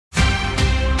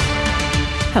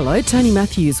Hello, Tony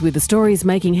Matthews with the stories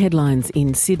making headlines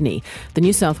in Sydney. The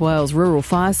New South Wales Rural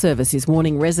Fire Service is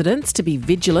warning residents to be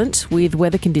vigilant with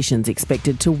weather conditions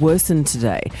expected to worsen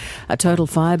today. A total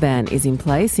fire ban is in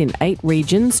place in 8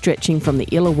 regions stretching from the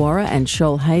Illawarra and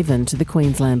Shoalhaven to the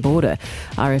Queensland border.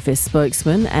 RFS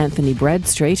spokesman Anthony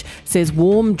Bradstreet says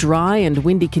warm, dry and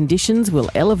windy conditions will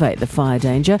elevate the fire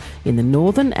danger in the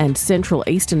northern and central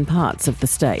eastern parts of the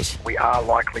state. We are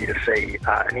likely to see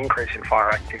an increase in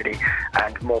fire activity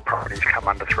and more properties come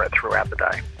under threat throughout the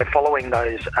day. But following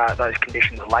those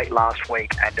conditions late last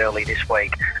week and early this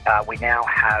week, we now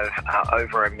have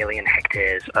over 1 million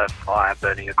hectares of fire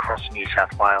burning across New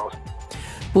South Wales.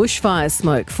 Bushfire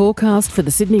smoke forecast for the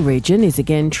Sydney region is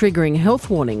again triggering health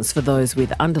warnings for those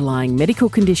with underlying medical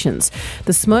conditions.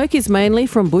 The smoke is mainly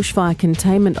from bushfire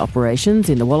containment operations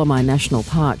in the Wollamai National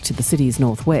Park to the city's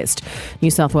northwest.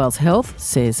 New South Wales Health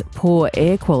says poor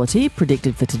air quality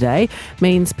predicted for today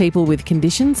means people with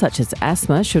conditions such as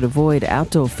asthma should avoid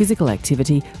outdoor physical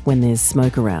activity when there's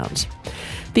smoke around.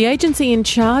 The agency in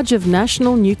charge of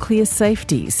national nuclear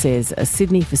safety says a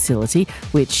Sydney facility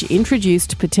which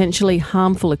introduced potentially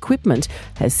harmful equipment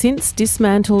has since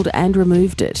dismantled and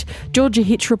removed it. Georgia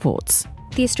Hitch reports.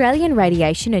 The Australian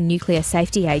Radiation and Nuclear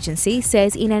Safety Agency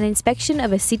says in an inspection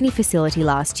of a Sydney facility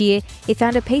last year, it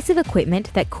found a piece of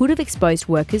equipment that could have exposed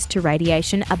workers to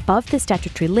radiation above the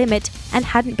statutory limit and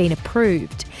hadn't been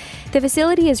approved. The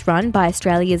facility is run by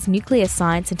Australia's Nuclear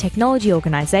Science and Technology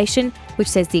Organisation, which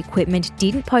says the equipment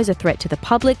didn't pose a threat to the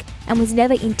public and was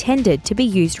never intended to be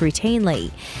used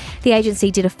routinely. The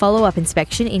agency did a follow-up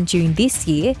inspection in June this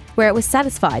year, where it was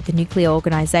satisfied the nuclear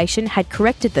organisation had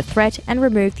corrected the threat and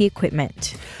removed the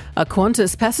equipment. A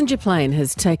Qantas passenger plane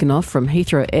has taken off from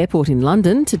Heathrow Airport in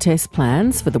London to test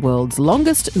plans for the world's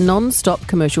longest non-stop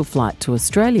commercial flight to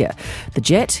Australia. The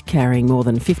jet, carrying more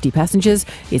than 50 passengers,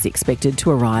 is expected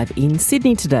to arrive in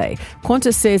Sydney today.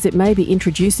 Qantas says it may be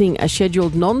introducing a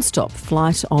scheduled non-stop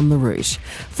flight on the route.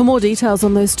 For more details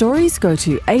on those stories, go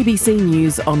to ABC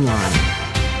News Online.